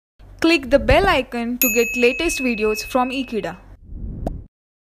Click the bell icon to get latest videos from Ekeeda.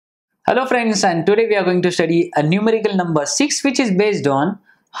 Hello friends, and today we are going to study a numerical number 6 which is based on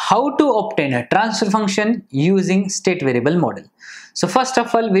how to obtain a transfer function using state variable model. So first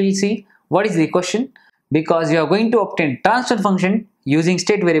of all we will see what is the question, because you are going to obtain transfer function using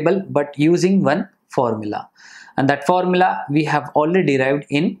state variable but using one formula, and that formula we have already derived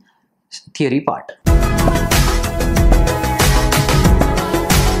in theory part.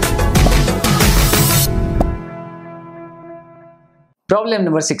 Problem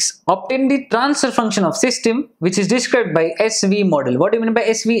number 6. Obtain the transfer function of system which is described by SV model. What do you mean by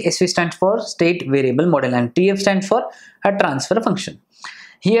SV? SV stands for state variable model and TF stands for a transfer function.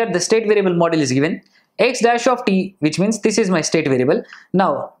 Here the state variable model is given x dash of t, which means this is my state variable.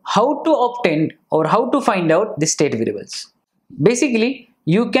 Now how to obtain or how to find out the state variables? Basically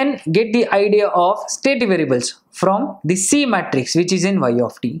you can get the idea of state variables from the C matrix which is in y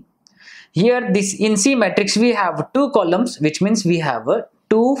of t. Here this in C matrix we have two columns, which means we have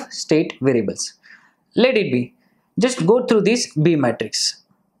two state variables. Let it be. Just go through this B matrix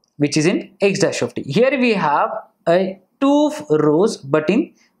which is in x dash of t. Here we have two rows but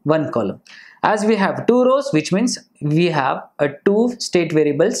in one column. As we have two rows, which means we have two state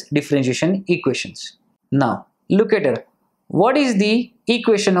variables differentiation equations. Now look at it. What is the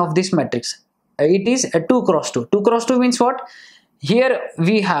equation of this matrix? It is a 2 cross 2. 2 cross 2 means what? Here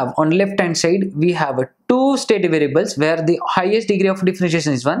we have on left hand side we have two state variables where the highest degree of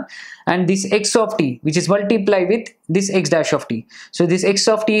differentiation is 1, and this x of t which is multiplied with this x dash of t. So this x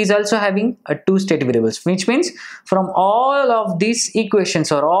of t is also having two state variables, which means from all of these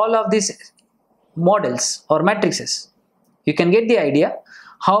equations or all of these models or matrices you can get the idea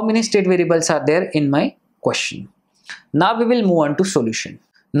how many state variables are there in my question. Now we will move on to solution.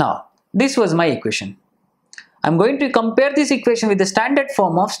 Now this was my equation. I'm going to compare this equation with the standard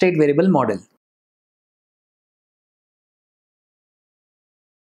form of state variable model.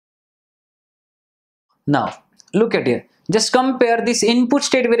 Now look at here. Just compare this input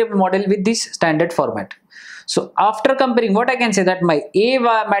state variable model with this standard format. So after comparing, what I can say that my A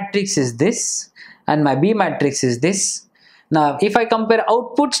matrix is this and my B matrix is this. Now if I compare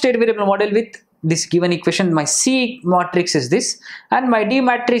output state variable model with this given equation, my C matrix is this and my D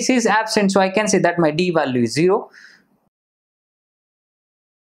matrix is absent, so I can say that my D value is 0.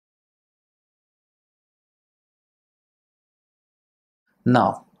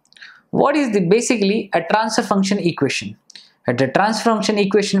 Now what is the basically a transfer function equation? The transfer function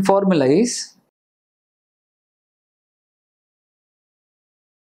equation formula is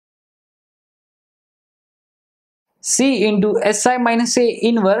C into Si minus A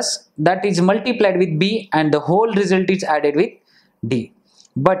inverse, that is multiplied with B, and the whole result is added with D.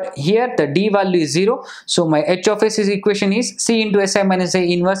 But here the D value is 0, so my H of S's equation is C into Si minus A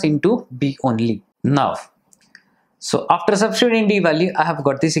inverse into B only. Now, so after substituting D value, I have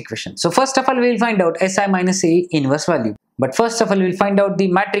got this equation. So first of all we will find out Si minus A inverse value. But first of all we will find out the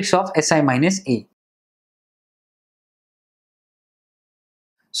matrix of Si minus A.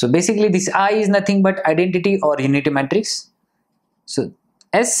 So basically this I is nothing but identity or unity matrix. So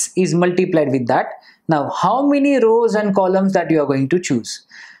S is multiplied with that. Now how many rows and columns that you are going to choose?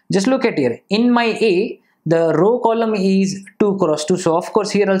 Just look at here. In my A, the row column is 2 cross 2. So of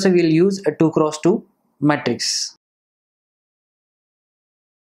course here also we will use a 2 cross 2 matrix.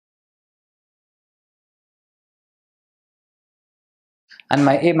 And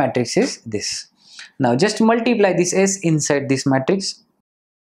my A matrix is this. Now just multiply this S inside this matrix.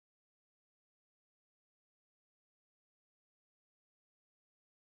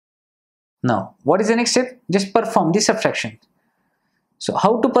 Now what is the next step? Just perform the subtraction. So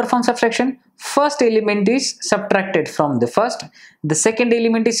how to perform subtraction? First element is subtracted from the first, the second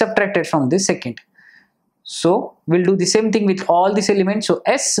element is subtracted from the second. So we'll do the same thing with all these elements. So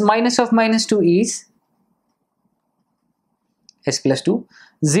S minus of minus 2 is S plus 2,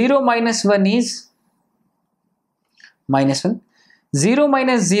 0 minus 1 is minus 1, 0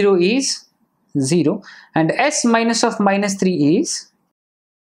 minus 0 is 0, and S minus of minus 3 is,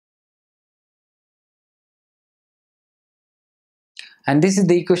 and this is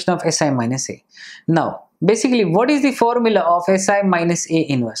the equation of Si minus A. Now basically what is the formula of Si minus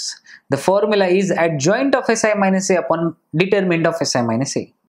A inverse? The formula is adjoint of Si minus A upon determinant of Si minus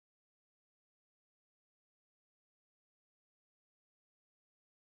A.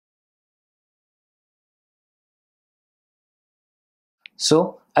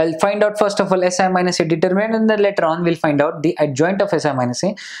 So I'll find out first of all Si minus A determinant, and then later on we'll find out the adjoint of Si minus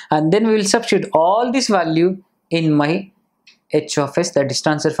A, and then we will substitute all this value in my H of S, that is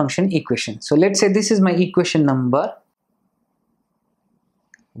transfer function equation. So let's say this is my equation number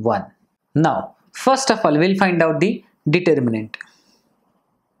 1. Now, first of all, we'll find out the determinant.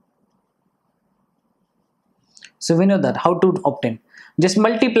 So we know that how to obtain. Just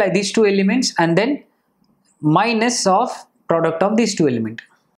multiply these two elements and then minus of product of these two elements.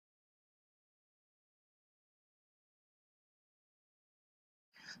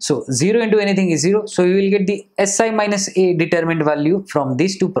 So 0 into anything is 0. So you will get the Si minus A determinant value from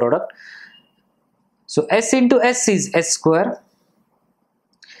these two product. So S into S is S square.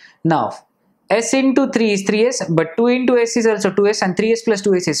 Now S into 3 is 3S, but 2 into S is also 2S, and 3S plus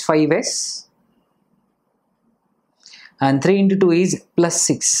 2S is 5S. And 3 into 2 is plus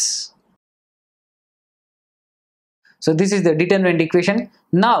 6. So this is the determinant equation.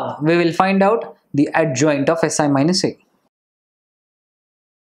 Now we will find out the adjoint of Si minus A.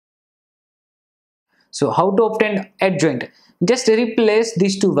 So how to obtain adjoint? Just replace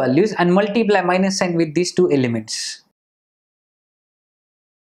these two values and multiply minus sign with these two elements.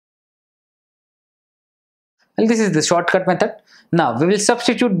 Well, this is the shortcut method. Now we will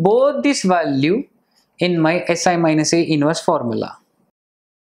substitute both this value in my Si minus A inverse formula.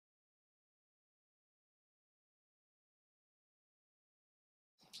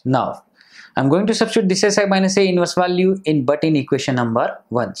 Now I'm going to substitute this Si minus A inverse value in equation number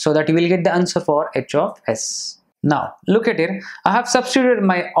 1, so that you will get the answer for H of S. Now look at here, I have substituted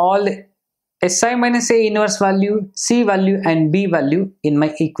my all Si minus A inverse value, C value and B value in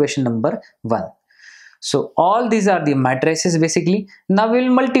my equation number 1. So all these are the matrices basically. Now we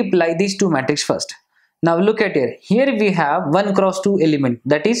will multiply these two matrices first. Now look at here, here we have 1 cross 2 element,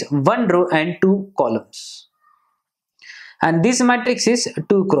 that is 1 row and 2 columns. And this matrix is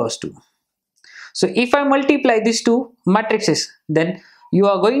 2 cross 2. So if I multiply these two matrices, then you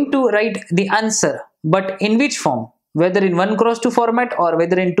are going to write the answer, but in which form? Whether in 1 cross 2 format, or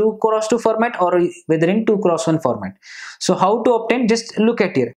whether in 2 cross 2 format, or whether in 2 cross 1 format. So how to obtain? Just look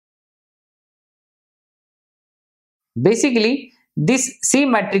at here. Basically, this C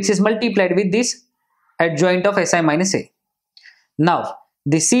matrix is multiplied with this adjoint of Si minus A. Now,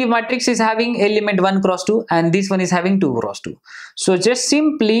 the C matrix is having element 1 cross 2 and this one is having 2 cross 2. So just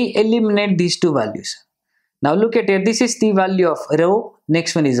simply eliminate these two values. Now look at here, this is the value of row,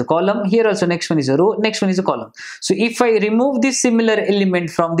 next one is a column, here also next one is a row, next one is a column. So if I remove this similar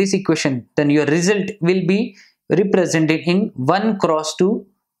element from this equation, then your result will be represented in 1 cross 2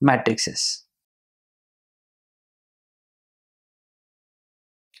 matrices.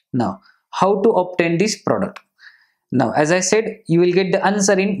 Now, how to obtain this product? Now, as I said, you will get the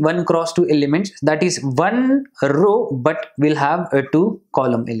answer in 1 cross 2 elements, that is 1 row but will have 2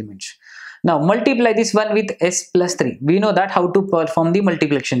 column elements. Now, multiply this one with S plus 3. We know that how to perform the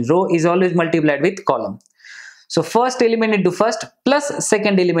multiplication. Row is always multiplied with column. So, first element into first plus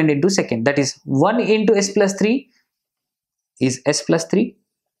second element into second, that is 1 into S plus 3 is S plus 3.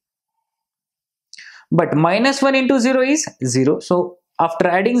 But minus 1 into 0 is 0. So, after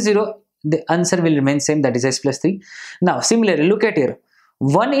adding 0, the answer will remain same, that is S plus 3. Now similarly, look at here,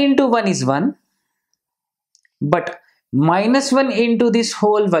 1 into 1 is 1, but minus 1 into this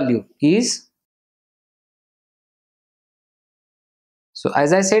whole value is, so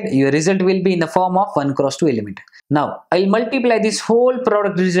as I said, your result will be in the form of 1 cross 2 element. Now I'll multiply this whole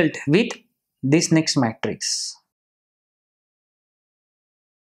product result with this next matrix.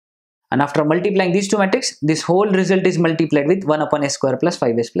 And after multiplying these two matrices, this whole result is multiplied with 1 upon S square plus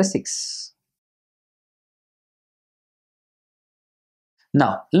 5S plus 6.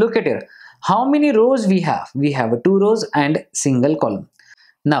 Now, look at here. How many rows we have? We have 2 rows and single column.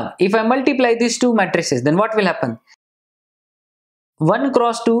 Now, if I multiply these two matrices, then what will happen? 1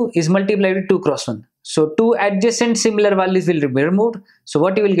 cross 2 is multiplied with 2 cross 1. So, 2 adjacent similar values will be removed. So,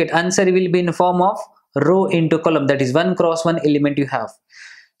 what you will get? Answer will be in the form of row into column. That is 1 cross 1 element you have.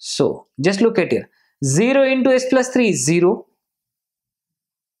 So, just look at here, 0 into S plus 3 is 0,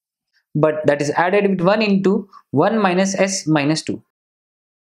 but that is added with 1 into 1 minus S minus 2.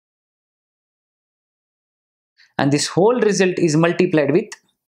 And this whole result is multiplied with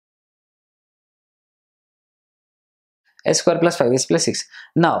S square plus 5S plus 6.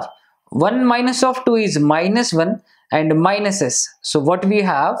 Now, 1 minus of 2 is minus 1 and minus S. So, what we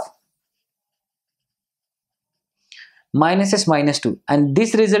have? Minus S minus 2, and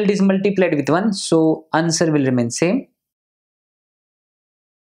this result is multiplied with 1, so answer will remain same.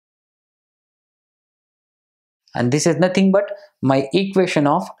 And this is nothing but my equation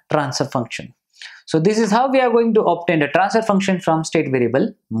of transfer function. So this is how we are going to obtain a transfer function from state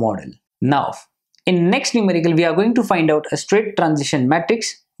variable model. Now, in next numerical, we are going to find out a straight transition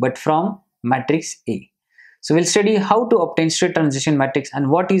matrix, but from matrix A. So we'll study how to obtain state transition matrix and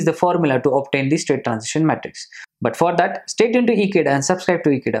what is the formula to obtain the state transition matrix. But for that, stay tuned to Ekeeda and subscribe to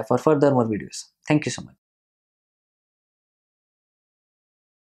Ekeeda for further more videos. Thank you so much.